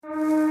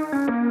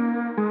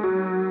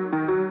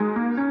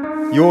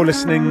You're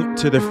listening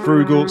to the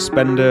Frugal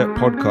Spender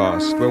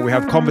podcast, where we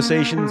have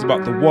conversations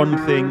about the one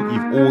thing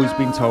you've always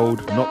been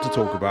told not to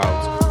talk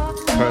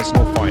about: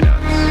 personal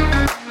finance.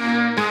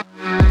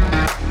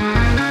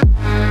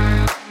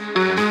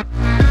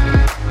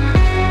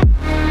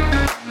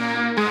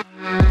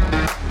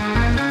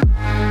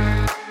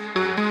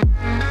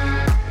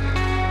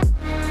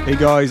 Hey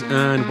guys,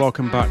 and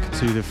welcome back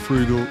to the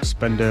Frugal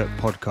Spender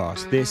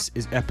podcast. This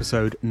is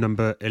episode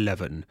number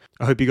 11.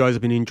 I hope you guys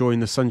have been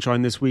enjoying the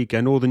sunshine this week,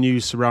 and all the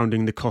news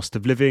surrounding the cost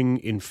of living,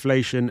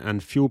 inflation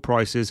and fuel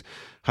prices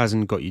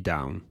hasn't got you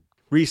down.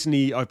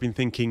 Recently, I've been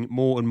thinking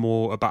more and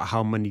more about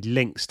how money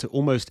links to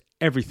almost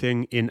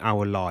everything in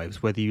our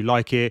lives, whether you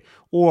like it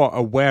or are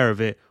aware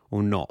of it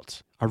or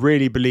not. I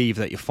really believe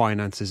that your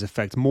finances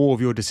affect more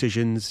of your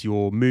decisions,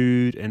 your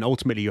mood, and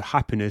ultimately your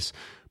happiness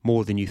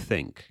more than you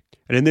think.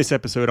 And in this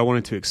episode, I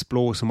wanted to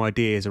explore some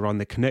ideas around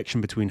the connection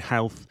between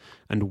health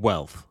and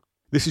wealth.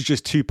 This is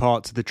just two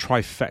parts of the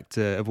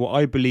trifecta of what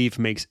I believe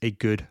makes a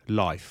good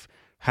life: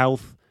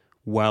 health,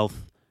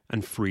 wealth,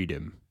 and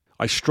freedom.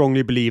 I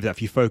strongly believe that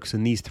if you focus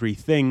on these three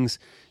things,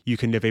 you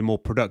can live a more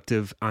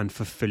productive and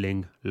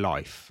fulfilling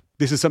life.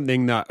 This is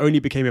something that only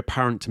became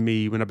apparent to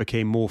me when I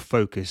became more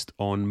focused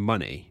on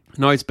money.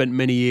 And I spent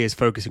many years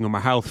focusing on my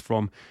health,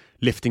 from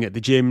lifting at the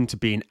gym to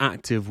being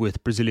active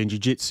with Brazilian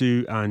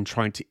Jiu-Jitsu and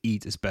trying to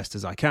eat as best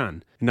as I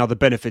can. And now the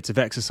benefits of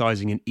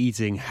exercising and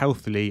eating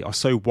healthily are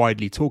so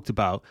widely talked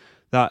about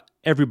that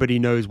everybody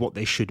knows what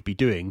they should be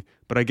doing.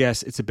 But I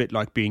guess it's a bit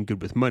like being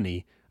good with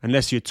money.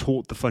 Unless you're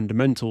taught the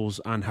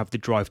fundamentals and have the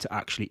drive to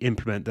actually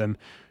implement them,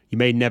 you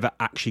may never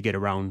actually get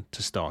around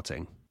to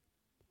starting.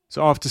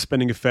 So after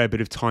spending a fair bit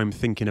of time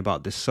thinking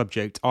about this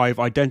subject, I've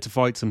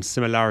identified some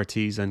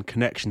similarities and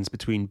connections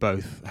between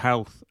both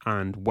health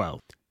and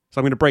wealth. So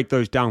I'm going to break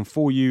those down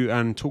for you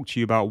and talk to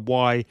you about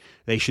why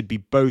they should be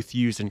both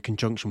used in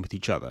conjunction with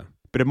each other.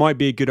 But it might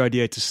be a good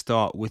idea to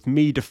start with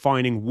me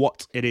defining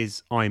what it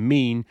is I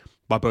mean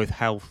by both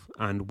health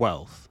and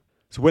wealth.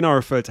 So when I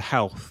refer to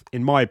health,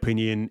 in my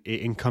opinion,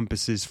 it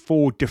encompasses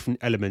four different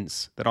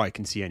elements that I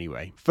can see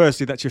anyway.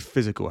 Firstly, that's your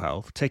physical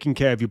health, taking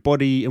care of your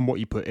body and what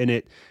you put in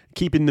it,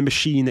 keeping the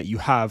machine that you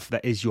have,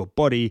 that is your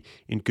body,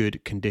 in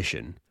good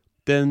condition.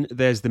 Then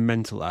there's the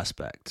mental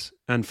aspect.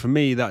 And for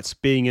me, that's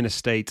being in a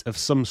state of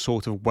some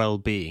sort of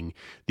well-being,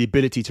 the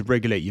ability to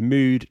regulate your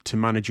mood, to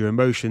manage your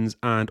emotions,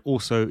 and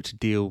also to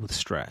deal with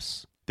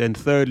stress. Then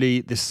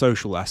thirdly, the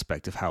social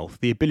aspect of health,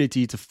 the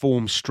ability to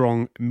form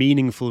strong,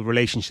 meaningful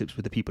relationships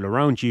with the people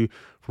around you,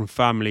 from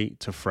family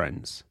to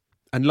friends.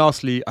 And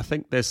lastly, I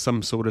think there's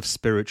some sort of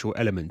spiritual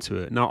element to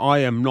it. Now, I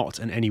am not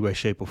in any way,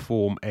 shape or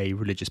form a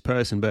religious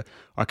person, but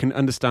I can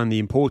understand the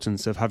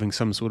importance of having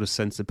some sort of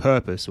sense of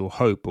purpose or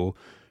hope or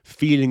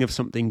feeling of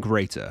something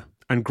greater.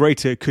 And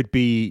greater could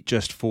be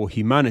just for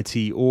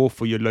humanity or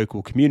for your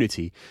local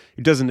community.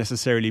 It doesn't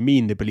necessarily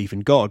mean they believe in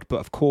God, but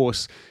of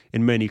course,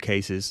 in many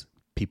cases,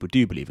 people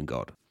do believe in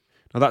God.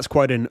 Now that's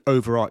quite an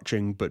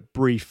overarching but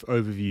brief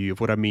overview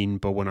of what I mean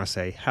by when I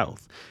say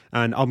health.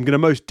 And I'm going to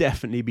most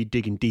definitely be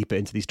digging deeper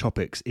into these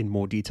topics in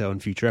more detail in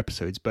future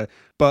episodes, but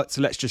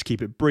let's just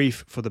keep it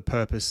brief for the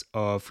purpose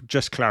of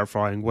just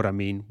clarifying what I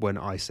mean when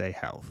I say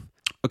health.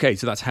 Okay,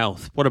 so that's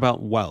health. What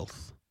about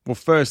wealth? Well,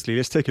 firstly,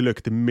 let's take a look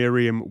at the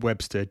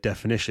Merriam-Webster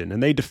definition,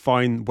 and they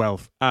define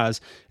wealth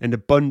as an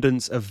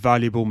abundance of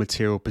valuable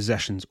material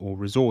possessions or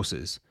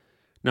resources.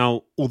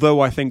 Now, although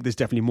I think there's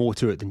definitely more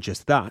to it than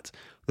just that,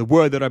 the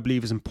word that I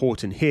believe is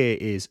important here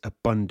is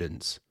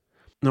abundance.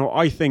 Now,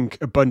 I think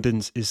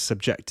abundance is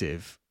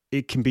subjective.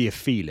 It can be a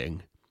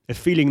feeling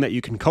that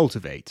you can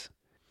cultivate.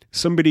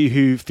 Somebody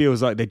who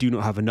feels like they do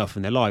not have enough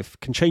in their life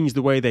can change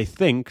the way they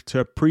think to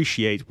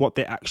appreciate what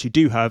they actually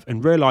do have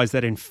and realize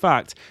that in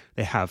fact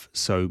they have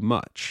so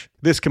much.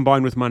 This,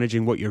 combined with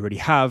managing what you already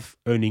have,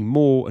 earning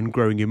more and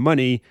growing your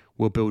money,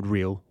 will build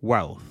real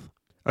wealth.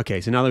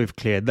 Okay, so now that we've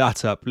cleared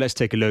that up, let's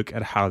take a look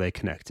at how they're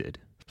connected.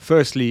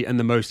 Firstly, and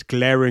the most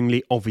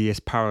glaringly obvious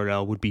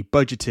parallel would be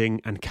budgeting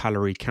and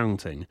calorie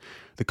counting.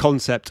 The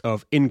concept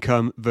of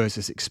income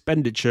versus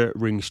expenditure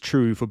rings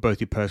true for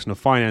both your personal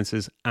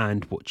finances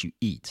and what you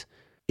eat.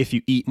 If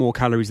you eat more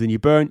calories than you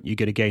burn, you're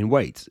going to gain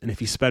weight. And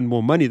if you spend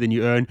more money than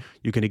you earn,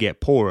 you're going to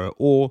get poorer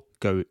or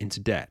go into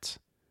debt.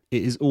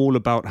 It is all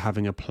about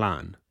having a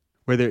plan.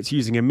 Whether it's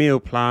using a meal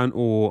plan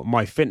or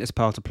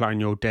MyFitnessPal to plan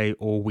your day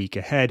or week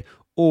ahead,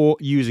 or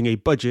using a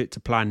budget to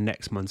plan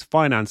next month's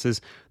finances,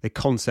 the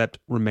concept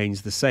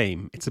remains the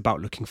same. It's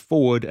about looking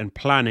forward and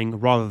planning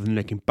rather than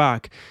looking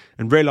back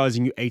and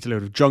realizing you ate a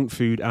load of junk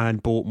food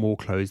and bought more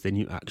clothes than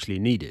you actually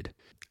needed.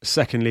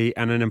 Secondly,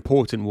 and an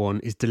important one,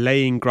 is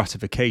delaying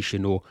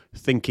gratification or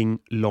thinking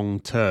long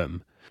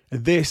term.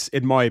 This,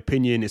 in my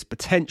opinion, is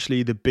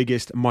potentially the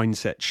biggest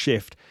mindset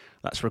shift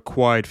that's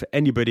required for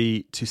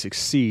anybody to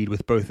succeed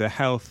with both their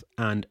health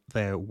and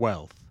their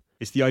wealth.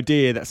 It's the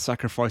idea that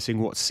sacrificing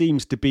what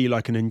seems to be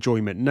like an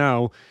enjoyment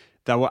now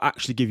that will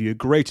actually give you a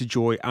greater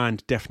joy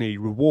and definitely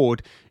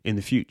reward in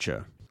the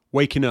future.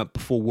 Waking up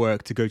before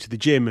work to go to the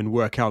gym and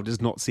work out does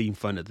not seem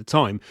fun at the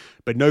time,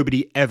 but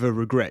nobody ever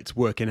regrets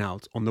working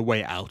out on the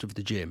way out of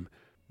the gym.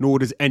 nor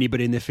does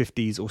anybody in their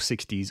 50s or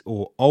 60s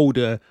or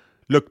older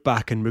look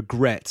back and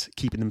regret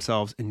keeping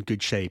themselves in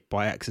good shape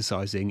by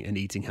exercising and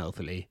eating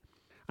healthily.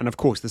 And of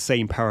course, the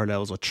same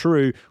parallels are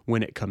true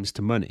when it comes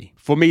to money.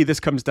 For me, this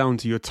comes down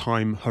to your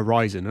time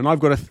horizon. And I've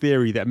got a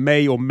theory that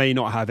may or may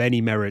not have any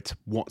merit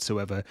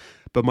whatsoever,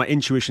 but my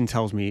intuition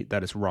tells me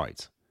that it's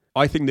right.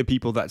 I think the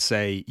people that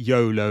say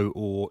YOLO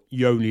or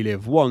you only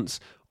live once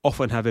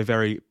often have a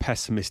very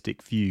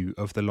pessimistic view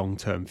of the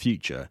long-term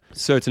future.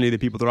 Certainly the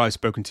people that I've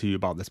spoken to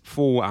about this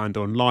before and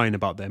online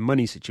about their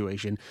money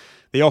situation,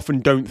 they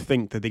often don't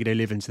think that they're going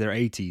to live into their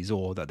 80s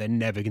or that they're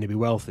never going to be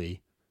wealthy.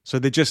 So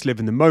they just live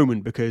in the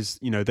moment because,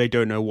 they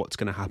don't know what's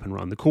going to happen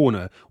around the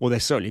corner, or they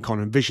certainly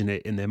can't envision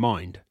it in their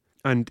mind.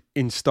 And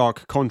in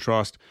stark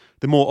contrast,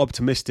 the more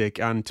optimistic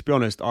and, to be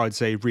honest, I'd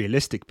say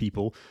realistic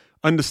people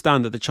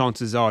understand that the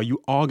chances are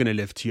you are going to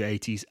live to your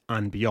 80s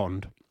and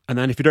beyond. And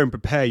then if you don't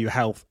prepare your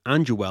health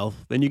and your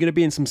wealth, then you're going to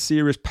be in some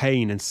serious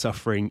pain and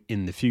suffering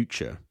in the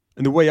future.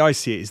 And the way I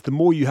see it is the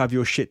more you have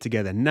your shit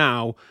together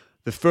now,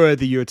 the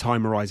further your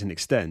time horizon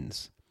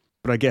extends.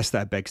 But I guess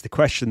that begs the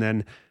question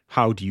then,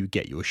 how do you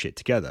get your shit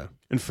together?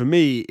 And for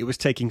me, it was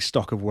taking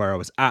stock of where I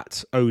was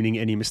at, owning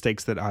any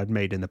mistakes that I had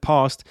made in the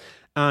past,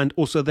 and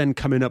also then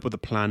coming up with a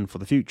plan for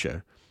the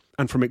future.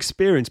 And from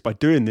experience, by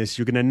doing this,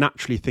 you're going to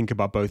naturally think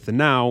about both the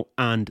now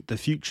and the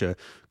future,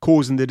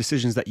 causing the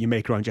decisions that you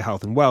make around your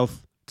health and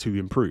wealth to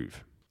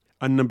improve.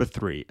 And number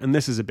 3, and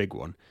this is a big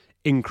one,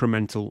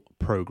 incremental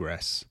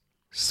progress.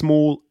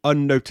 Small,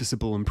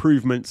 unnoticeable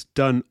improvements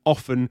done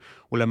often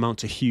will amount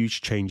to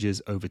huge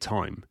changes over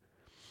time.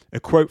 A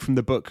quote from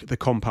the book The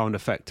Compound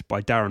Effect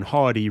by Darren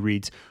Hardy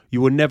reads,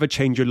 "You will never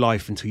change your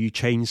life until you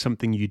change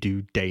something you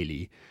do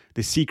daily.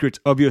 The secret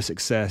of your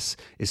success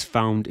is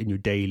found in your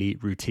daily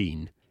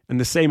routine." And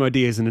the same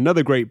idea is in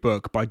another great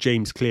book by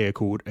James Clear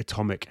called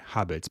Atomic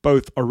Habits.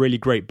 Both are really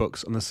great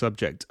books on the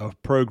subject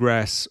of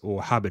progress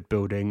or habit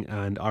building,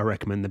 and I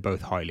recommend them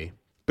both highly.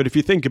 But if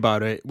you think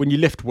about it, when you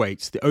lift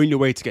weights, the only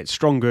way to get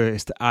stronger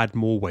is to add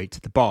more weight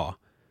to the bar.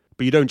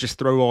 But you don't just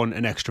throw on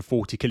an extra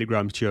 40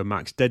 kilograms to your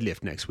max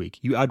deadlift next week.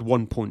 You add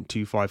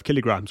 1.25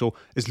 kilograms, or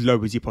as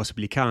low as you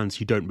possibly can,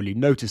 so you don't really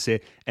notice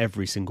it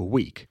every single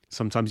week.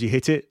 Sometimes you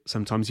hit it,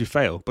 sometimes you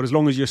fail. But as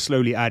long as you're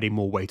slowly adding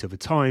more weight over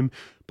time,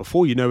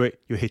 before you know it,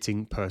 you're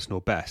hitting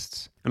personal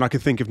bests. And I can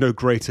think of no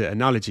greater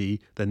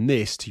analogy than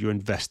this to your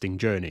investing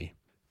journey.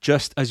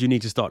 Just as you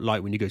need to start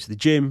light when you go to the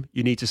gym,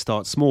 you need to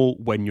start small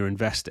when you're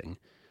investing.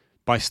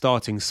 By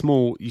starting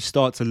small, you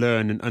start to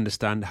learn and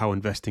understand how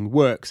investing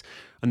works,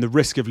 and the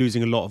risk of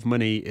losing a lot of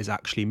money is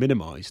actually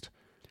minimized.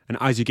 And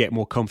as you get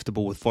more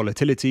comfortable with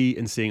volatility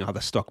and seeing how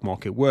the stock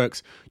market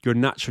works, you're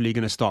naturally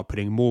going to start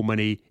putting more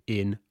money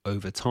in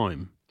over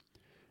time.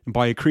 And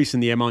by increasing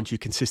the amount you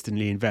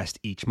consistently invest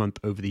each month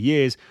over the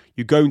years,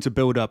 you're going to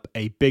build up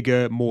a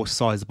bigger, more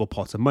sizable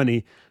pot of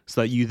money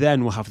so that you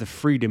then will have the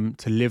freedom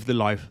to live the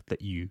life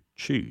that you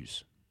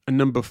choose. And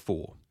number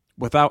 4,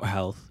 without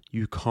health,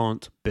 you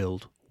can't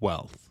build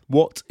wealth.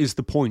 What is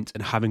the point in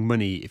having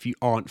money if you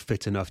aren't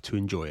fit enough to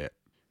enjoy it?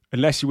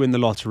 Unless you win the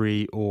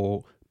lottery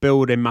or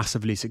build a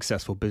massively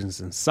successful business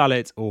and sell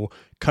it, or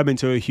come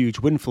into a huge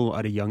windfall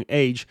at a young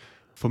age,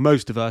 for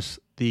most of us,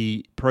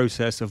 the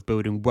process of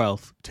building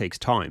wealth takes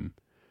time.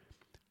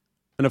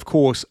 And of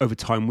course, over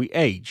time we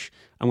age,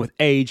 and with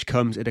age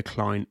comes a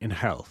decline in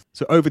health.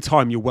 So over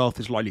time, your wealth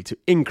is likely to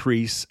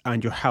increase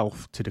and your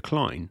health to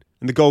decline.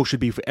 And the goal should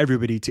be for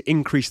everybody to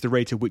increase the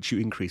rate at which you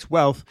increase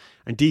wealth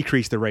and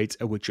decrease the rate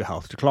at which your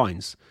health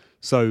declines,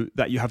 so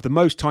that you have the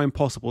most time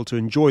possible to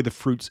enjoy the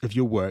fruits of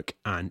your work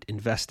and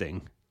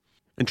investing.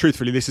 And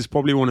truthfully, this is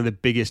probably one of the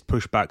biggest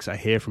pushbacks I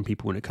hear from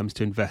people when it comes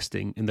to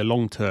investing in the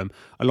long term,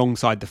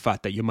 alongside the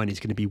fact that your money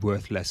is going to be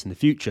worth less in the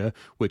future,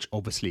 which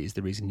obviously is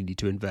the reason you need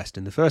to invest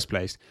in the first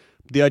place.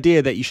 The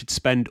idea that you should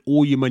spend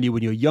all your money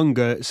when you're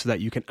younger so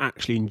that you can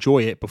actually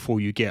enjoy it before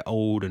you get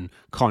old and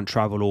can't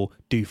travel or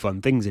do fun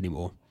things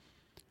anymore.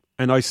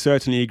 And I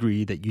certainly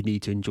agree that you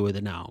need to enjoy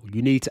the now.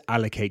 You need to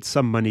allocate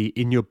some money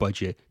in your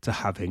budget to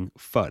having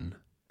fun.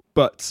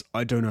 But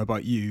I don't know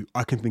about you,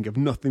 I can think of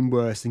nothing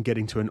worse than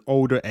getting to an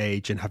older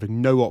age and having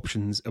no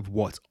options of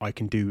what I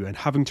can do and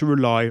having to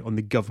rely on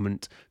the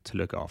government to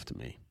look after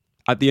me.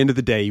 At the end of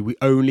the day, we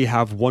only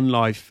have one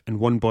life and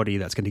one body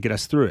that's going to get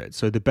us through it.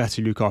 So the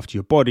better you look after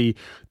your body,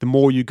 the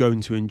more you're going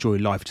to enjoy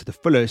life to the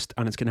fullest,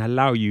 and it's going to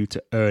allow you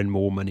to earn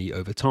more money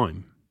over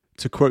time.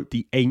 To quote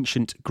the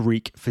ancient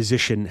Greek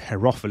physician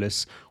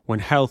Herophilus, when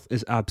health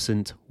is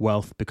absent,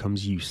 wealth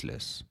becomes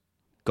useless.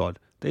 God,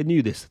 they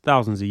knew this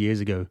thousands of years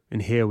ago,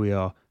 and here we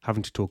are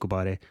having to talk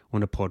about it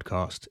on a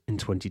podcast in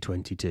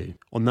 2022.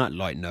 On that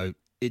light note,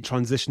 it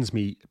transitions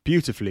me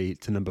beautifully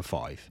to number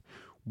 5.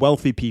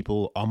 Wealthy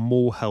people are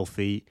more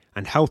healthy,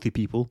 and healthy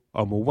people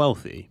are more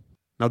wealthy.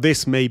 Now,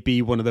 this may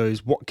be one of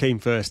those what came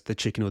first, the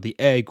chicken or the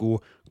egg, or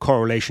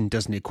correlation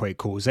doesn't equate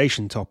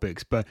causation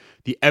topics, but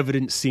the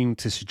evidence seemed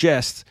to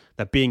suggest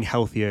that being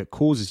healthier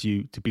causes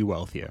you to be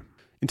wealthier.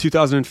 In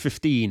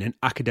 2015, an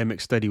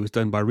academic study was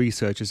done by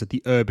researchers at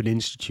the Urban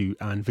Institute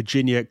and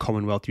Virginia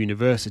Commonwealth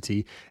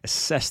University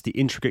assessed the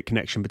intricate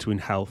connection between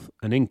health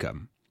and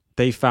income.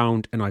 They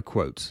found, and I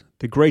quote,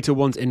 "The greater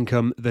one's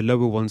income, the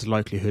lower one's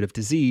likelihood of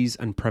disease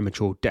and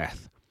premature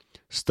death.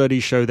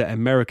 Studies show that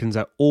Americans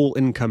at all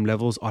income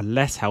levels are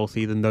less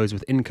healthy than those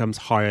with incomes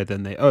higher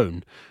than their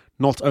own.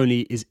 Not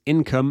only is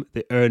income,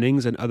 the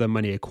earnings and other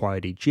money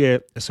acquired each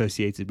year,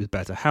 associated with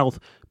better health,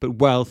 but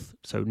wealth,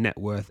 so net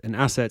worth and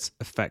assets,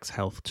 affects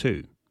health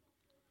too."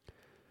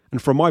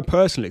 And from my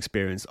personal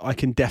experience, I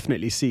can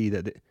definitely see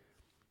that.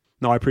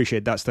 Now, I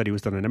appreciate that study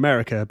was done in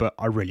America, but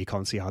I really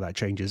can't see how that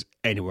changes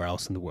anywhere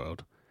else in the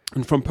world.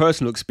 And from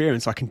personal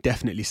experience, I can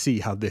definitely see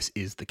how this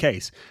is the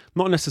case.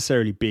 Not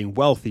necessarily being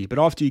wealthy, but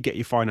after you get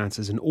your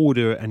finances in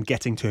order and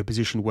getting to a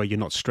position where you're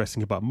not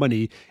stressing about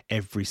money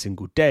every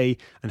single day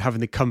and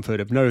having the comfort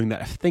of knowing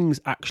that if things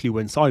actually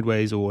went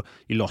sideways or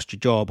you lost your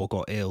job or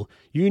got ill,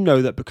 you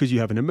know that because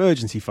you have an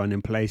emergency fund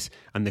in place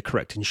and the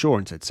correct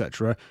insurance,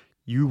 etc.,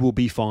 you will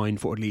be fine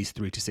for at least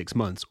 3 to 6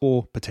 months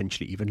or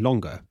potentially even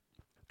longer.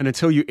 And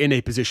until you're in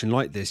a position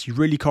like this, you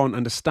really can't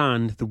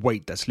understand the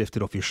weight that's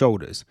lifted off your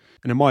shoulders.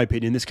 And in my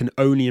opinion, this can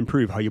only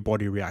improve how your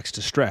body reacts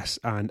to stress,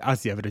 and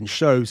as the evidence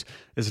shows,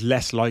 is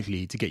less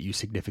likely to get you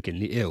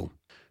significantly ill.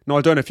 Now,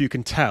 I don't know if you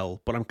can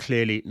tell, but I'm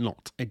clearly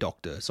not a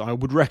doctor, so I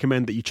would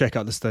recommend that you check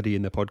out the study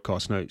in the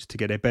podcast notes to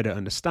get a better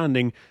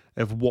understanding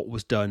of what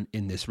was done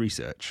in this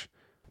research.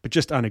 But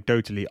just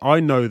anecdotally,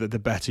 I know that the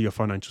better your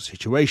financial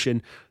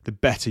situation, the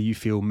better you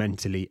feel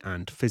mentally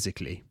and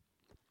physically.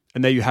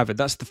 And there you have it.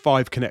 That's the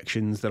 5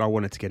 connections that I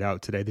wanted to get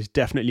out today. There's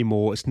definitely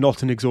more. It's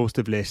not an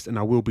exhaustive list, and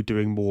I will be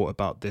doing more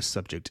about this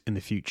subject in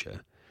the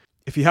future.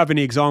 If you have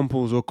any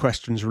examples or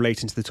questions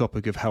relating to the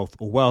topic of health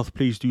or wealth,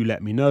 please do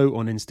let me know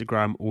on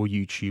Instagram or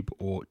YouTube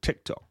or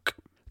TikTok.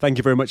 Thank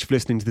you very much for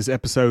listening to this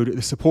episode.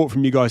 The support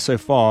from you guys so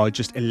far,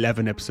 just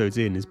 11 episodes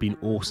in, has been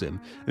awesome.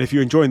 And if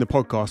you're enjoying the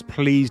podcast,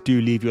 please do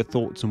leave your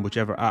thoughts on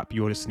whichever app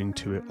you're listening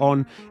to it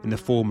on in the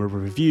form of a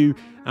review.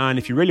 And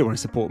if you really want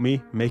to support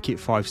me, make it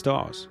 5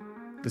 stars.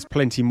 There's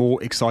plenty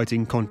more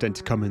exciting content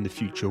to come in the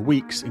future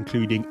weeks,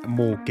 including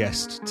more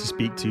guests to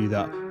speak to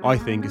that I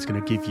think is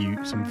going to give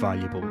you some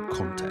valuable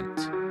content.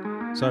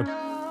 So,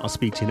 I'll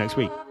speak to you next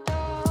week.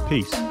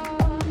 Peace.